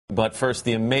But first,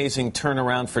 the amazing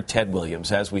turnaround for Ted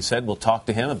Williams. As we said, we'll talk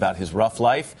to him about his rough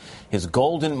life, his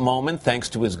golden moment, thanks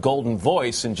to his golden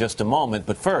voice in just a moment.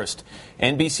 But first,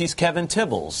 NBC's Kevin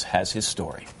Tibbles has his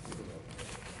story.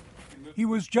 He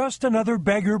was just another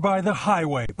beggar by the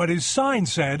highway, but his sign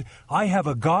said, "I have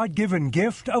a God-given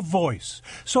gift of voice."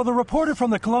 So the reporter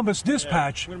from the Columbus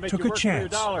Dispatch took a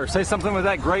chance. Say something with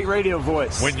that great radio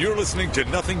voice. When you're listening to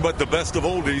nothing but the best of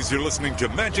oldies, you're listening to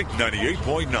Magic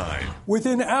 98.9.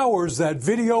 Within hours, that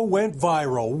video went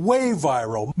viral, way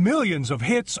viral. Millions of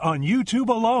hits on YouTube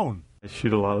alone. I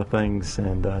shoot a lot of things,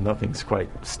 and nothing's quite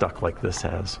stuck like this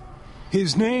has.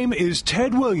 His name is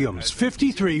Ted Williams,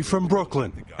 53, from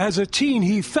Brooklyn. As a teen,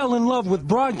 he fell in love with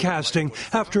broadcasting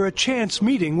after a chance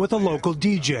meeting with a local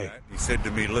DJ. He said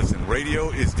to me, listen, radio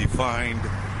is defined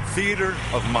theater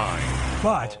of mind.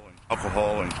 But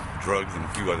Alcohol and drugs and a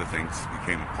few other things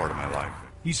became a part of my life.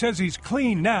 he says he's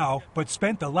clean now, but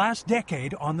spent the last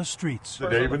decade on the streets. The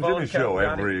Dave and Jimmy Show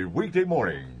every weekday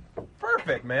morning.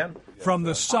 Perfect, man. From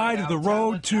the side of the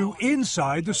road to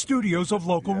inside the studios of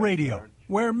local radio,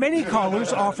 where many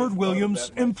callers offered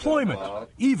Williams employment,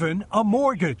 even a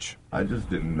mortgage. I just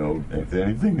didn't know if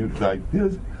anything like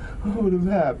this would have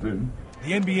happened.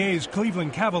 The NBA's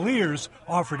Cleveland Cavaliers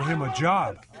offered him a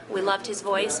job. We loved his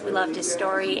voice, we loved his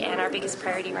story, and our biggest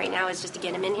priority right now is just to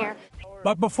get him in here.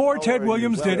 But before Ted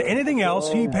Williams did anything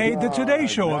else, he paid the Today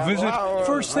Show a visit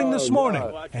first thing this morning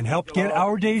and helped get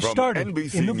our day started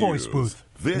in the voice booth.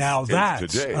 Now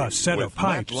that's a set of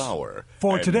pipes.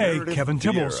 For today, Kevin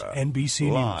Tibbles, NBC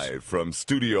News. Live from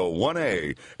Studio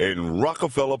 1A in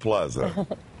Rockefeller Plaza.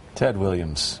 Ted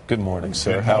Williams, good morning,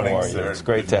 sir. Good How morning, are you? sir. It's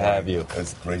great Good to have morning. you.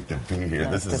 It's great to be here.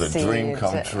 Nice This is to a see dream you.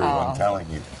 come true, I'm telling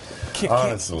you.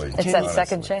 Honestly. It's that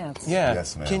second chance. Yeah.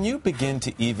 Yes, ma'am. Can you begin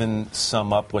to even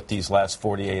sum up what these last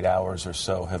 48 hours or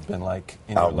so have been like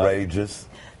in your life?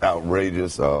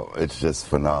 Outrageous. It's just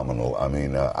phenomenal. I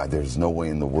mean, there's no way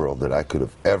in the world that I could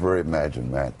have ever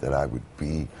imagined, Matt, that I would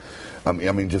be. I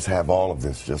mean, just have all of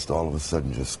this, just all of a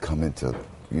sudden, just come into,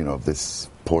 this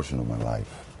portion of my life.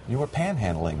 You were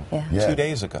panhandling Yeah. 2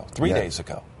 days ago, 3 days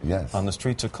ago. Yes. On the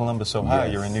streets of Columbus, Ohio.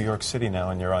 Yes. You're in New York City now,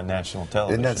 and you're on national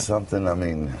television. Isn't that something? I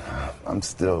mean, I'm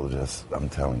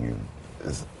telling you.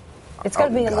 It's got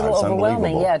to be a little it's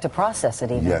overwhelming, unbelievable. to process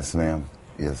it even. Yes, ma'am.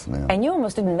 Yes, ma'am. And you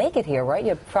almost didn't make it here, right? You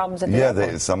had problems at the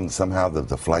airport. Somehow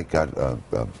the flight got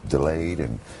delayed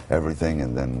and everything,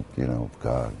 and then,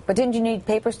 God. But didn't you need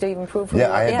papers to even prove who Yeah,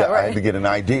 you were? I had to get an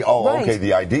ID. Oh, Right. okay,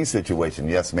 the ID situation.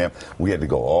 Yes, ma'am. We had to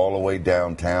go all the way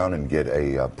downtown and get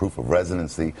a proof of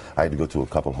residency. I had to go to a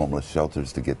couple homeless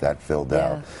shelters to get that filled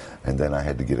out. And then I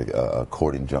had to get a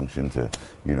court injunction to,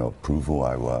 prove who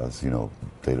I was,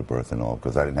 date of birth and all,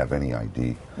 because I didn't have any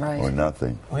ID or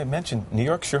nothing. We mentioned New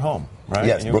York's your home, right?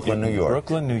 Yes, Brooklyn, New York.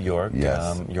 Brooklyn, New York.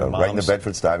 Yes, Your right in the mom's-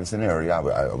 Bedford-Stuyvesant area.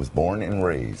 I was born and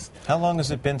raised. How long has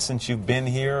it been since you've been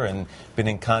here and been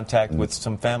in contact with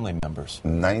some family members?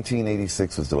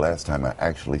 1986 was the last time I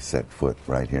actually set foot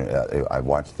right here. I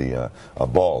watched a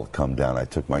ball come down. I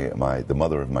took the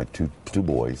mother of my two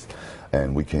boys,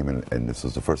 and we came in, and this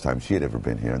was the first time she had ever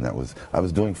been here, and I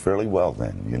was doing fairly well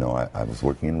then. I was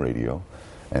working in radio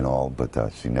and all, but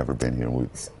she'd never been here.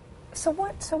 So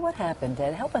what happened,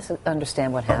 Ted? Help us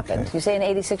understand what happened. Okay. You say in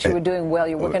 '86 you were doing well.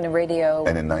 You're working in radio.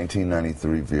 And in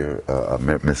 1993,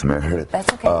 Miss Meredith.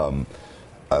 That's okay.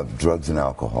 Drugs and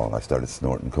alcohol. I started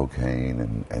snorting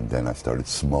cocaine, and then I started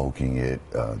smoking it,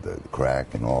 the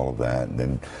crack and all of that, and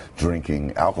then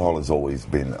drinking. Alcohol has always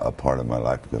been a part of my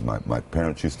life because my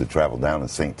parents used to travel down to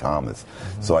St. Thomas,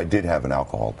 so I did have an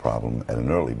alcohol problem at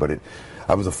an early, but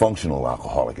I was a functional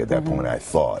alcoholic at that point, I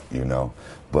thought,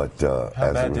 But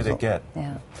How bad did it get?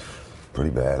 Yeah. Pretty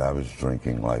bad. I was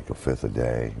drinking like a fifth a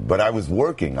day, but I was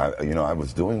working. I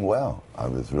was doing well. I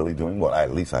was really doing well.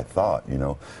 At least I thought,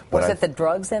 But Was it the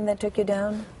drugs then that took you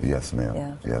down? Yes, ma'am.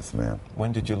 Yeah. Yes, ma'am.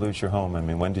 When did you lose your home? I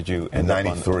mean, when did you end In up on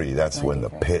 '93, that's when the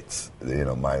 93. pits,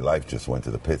 my life just went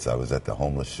to the pits. I was at the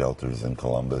homeless shelters in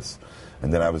Columbus,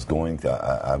 and then I was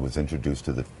introduced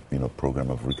to the, program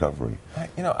of recovery.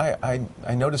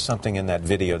 I noticed something in that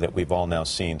video that we've all now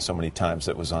seen so many times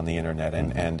that was on the internet,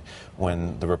 and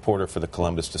when the reporter for the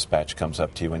Columbus Dispatch comes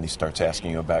up to you and he starts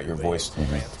asking you about your voice,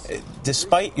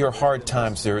 despite your hard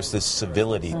times, there is this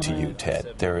civility to you,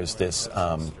 Ted. There is this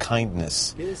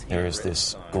kindness. There is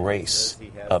this grace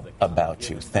about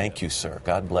you. Thank you, sir.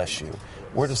 God bless you.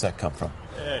 Where does that come from?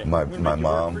 My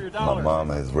mom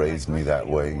has raised me that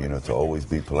way, to always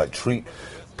be polite. Treat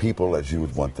people as you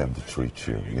would want them to treat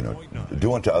you,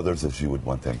 do unto others as you would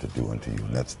want them to do unto you.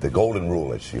 And that's the golden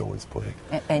rule, as she always put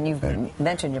it. And you've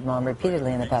mentioned your mom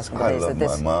repeatedly in the past couple I days. love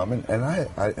my mom, and I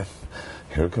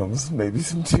here comes maybe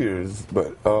some tears,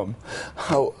 but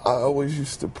how I always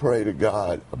used to pray to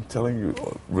God. I'm telling you,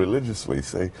 religiously,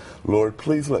 say, Lord,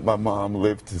 please let my mom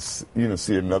live to,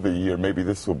 see another year. Maybe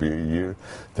this will be a year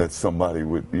that somebody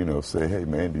would, say, hey,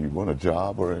 man, do you want a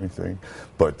job or anything?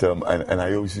 But and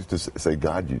I always used to say,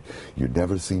 God, you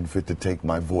never seen fit to take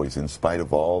my voice, in spite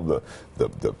of all the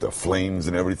flames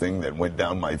and everything that went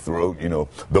down my throat.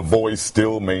 The voice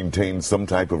still maintained some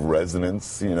type of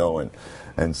resonance,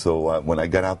 And so when I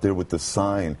got out there with the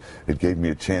sign, it gave me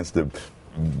a chance to,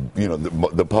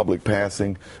 the public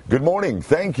passing, good morning,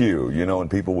 thank you,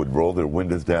 and people would roll their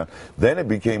windows down. Then it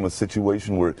became a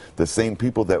situation where the same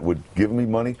people that would give me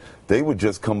money, they would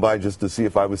just come by just to see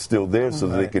if I was still there so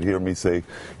that they could hear me say,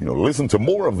 listen to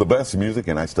more of the best music,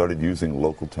 and I started using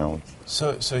local talents.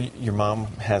 So your mom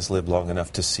has lived long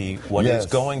enough to see what is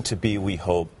going to be, we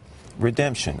hope,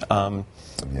 redemption.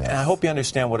 Yes. And I hope you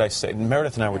understand what I say.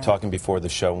 Meredith and I were talking before the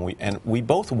show, and we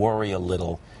both worry a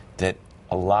little that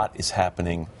a lot is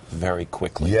happening very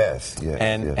quickly. Yes.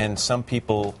 And some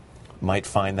people might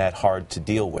find that hard to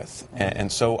deal with.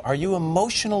 And so are you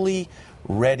emotionally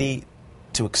ready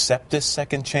to accept this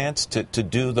second chance, to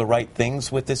do the right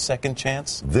things with this second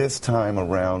chance? This time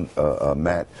around,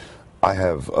 Matt, I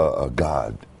have a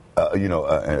God.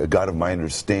 A God of my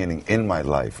understanding in my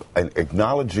life, and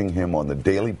acknowledging Him on the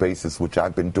daily basis, which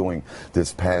I've been doing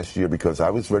this past year, because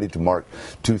I was ready to mark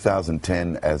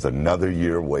 2010 as another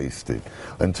year wasted,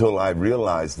 until I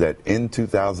realized that in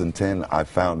 2010 I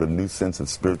found a new sense of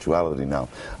spirituality. Now,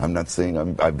 I'm not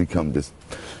saying I've become this,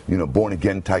 born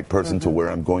again type person to where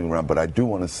I'm going around, but I do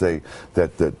want to say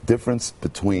that the difference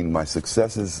between my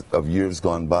successes of years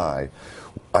gone by,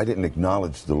 I didn't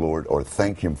acknowledge the Lord or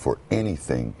thank Him for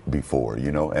anything before,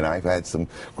 and I've had some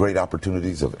great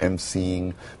opportunities of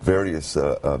emceeing various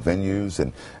venues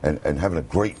and having a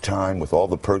great time with all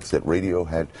the perks that radio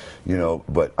had,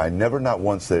 but I never not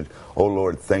once said, oh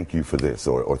Lord, thank you for this,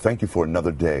 or thank you for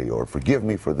another day, or forgive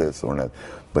me for this or that.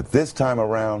 But this time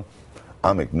around,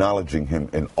 I'm acknowledging Him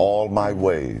in all my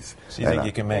ways. So you think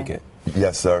you can make it?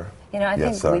 Yes, sir. I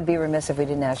think we'd be remiss if we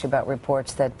didn't ask you about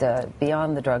reports that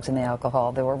beyond the drugs and the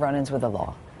alcohol, there were run-ins with the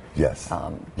law. Yes.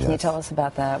 Can you tell us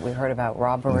about that? We heard about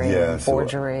robbery and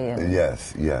forgery.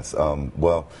 Yes.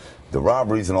 Well, the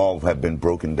robberies and all have been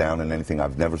broken down and anything.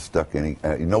 I've never stuck any,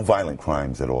 no violent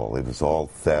crimes at all. It was all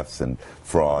thefts and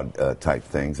fraud type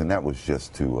things, and that was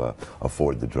just to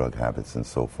afford the drug habits and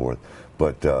so forth.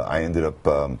 But I ended up...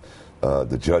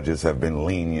 the judges have been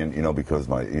lenient, because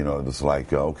it was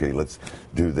like, okay, let's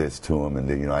do this to him.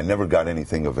 And, I never got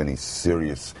anything of any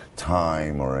serious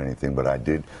time or anything, but I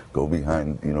did go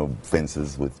behind,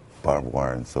 fences with barbed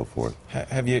wire and so forth.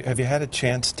 Have you had a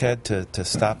chance, Ted, to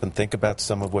stop and think about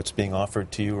some of what's being offered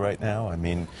to you right now? I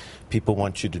mean, people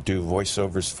want you to do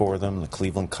voiceovers for them. The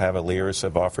Cleveland Cavaliers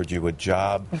have offered you a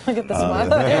job. Look at the smile.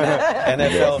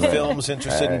 NFL Films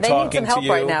interested in talking to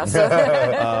you. They need some help right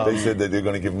now. So. They said that they're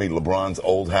going to give me LeBron's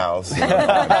old house. You're really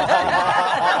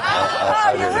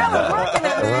working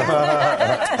on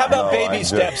that. How about baby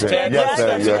steps, Ted?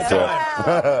 Yes, sir.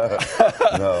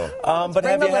 No. But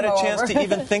have you had a chance to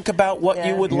even think about what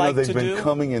you would like to do? They've been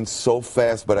coming in so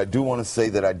fast, but I do want to say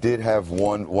that I did have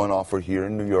one offer here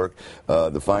in New York.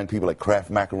 The fine people at Kraft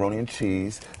Macaroni and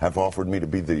Cheese have offered me to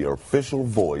be the official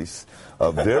voice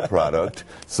of their product.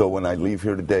 So when I leave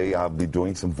here today, I'll be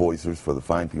doing some voiceovers for the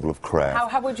fine people of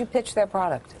Kraft. How would you pitch their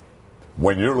product?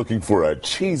 When you're looking for a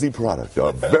cheesy product,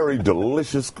 a very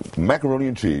delicious macaroni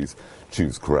and cheese,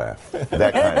 choose Kraft.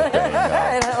 That kind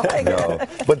of thing.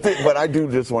 But I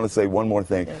do just want to say one more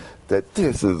thing. That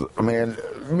this is, man,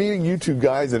 meeting you two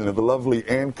guys and the lovely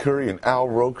Ann Curry and Al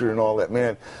Roker and all that,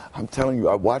 man, I'm telling you,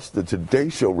 I watched the Today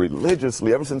Show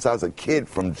religiously ever since I was a kid,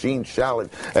 from Gene Shalit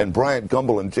and Bryant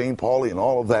Gumbel and Jane Pauley and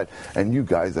all of that. And you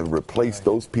guys have replaced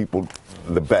those people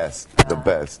the best.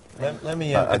 Let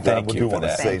me thank you for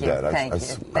that.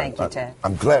 Thank you, Ted.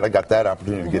 I'm glad I got that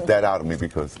opportunity to get that out of me,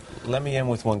 because... Let me end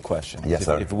with one question. Yes,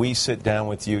 sir. If we sit down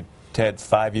with you, Ted,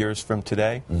 5 years from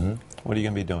today, what are you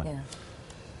going to be doing? Yeah.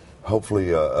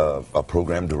 Hopefully a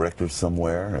program director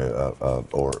somewhere,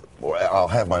 or I'll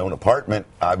have my own apartment.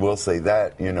 I will say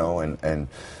that, and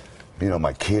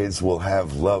my kids will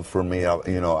have love for me.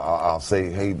 I'll say,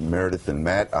 hey, Meredith and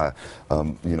Matt,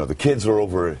 the kids are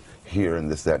over here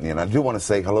and this, that, and I do want to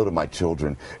say hello to my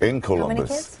children in Columbus. How many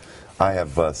kids? I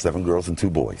have 7 girls and 2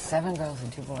 boys. 7 girls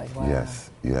and 2 boys. Wow.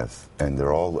 Yes. And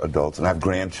they're all adults. And I have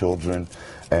grandchildren.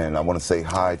 And I want to say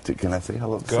hi to, can I say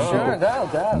hello to some Sure,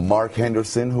 go. Mark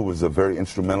Henderson, who was very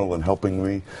instrumental in helping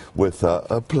me with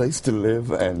a place to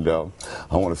live. And I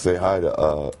want to say hi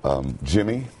to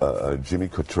Jimmy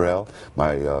Cottrell,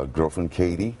 my girlfriend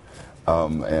Katie.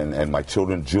 and my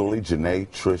children, Julie, Janae,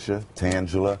 Trisha,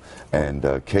 Tangela, and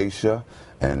Keisha,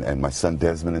 and my son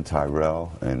Desmond and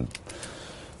Tyrell, and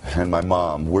my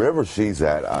mom, wherever she's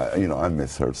at, I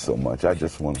miss her so much. I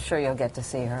just want. I'm sure you'll get to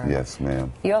see her. Yes,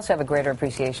 ma'am. You also have a greater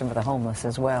appreciation for the homeless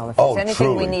as well. If there's anything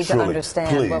truly, we need truly. to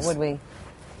understand, Please. what would we?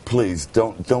 Please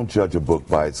don't judge a book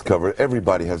by its cover.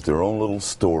 Everybody has their own little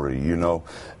story,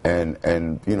 and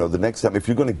the next time if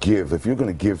you're going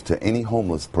to give to any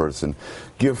homeless person,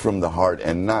 give from the heart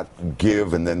and not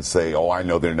give and then say, oh, I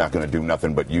know they're not going to do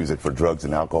nothing but use it for drugs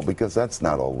and alcohol, because that's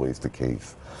not always the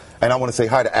case. And I want to say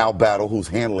hi to Al Battle, who's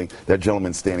handling, that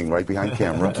gentleman standing right behind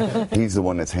camera. He's the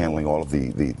one that's handling all of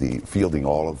the fielding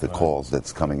all of the calls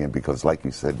that's coming in, because like you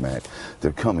said, Matt,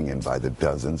 they're coming in by the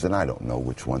dozens, and I don't know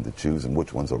which one to choose and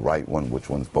which one's the right one, which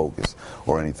one's bogus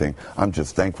or anything. I'm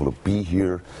just thankful to be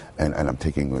here, and I'm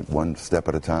taking it one step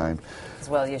at a time.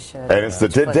 Well, you should. And it's the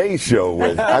Today Show.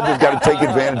 I just got to take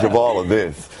advantage of all of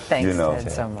this. Thanks,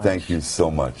 Ted, so much. Thank you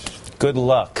so much. Good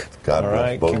luck. God all bless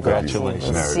right, both congratulations.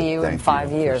 of you. We'll see you in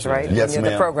 5 years, right? Yes, You're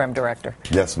ma'am. the program director.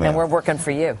 Yes, ma'am. And we're working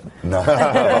for you. No,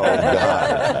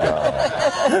 God.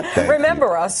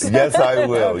 Remember us. Yes, I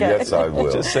will. Okay. Yes, I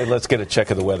will. Just say, let's get a check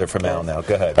of the weather from Al now.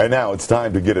 Go ahead. And now it's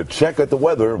time to get a check at the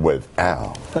weather with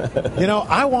Al.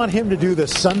 I want him to do the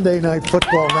Sunday night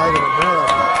football night in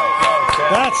America.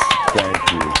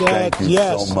 Thank you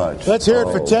so much. Let's hear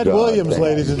it for Ted Williams,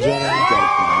 ladies and gentlemen. Thank you.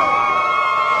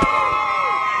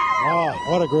 Oh,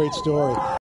 what a great story.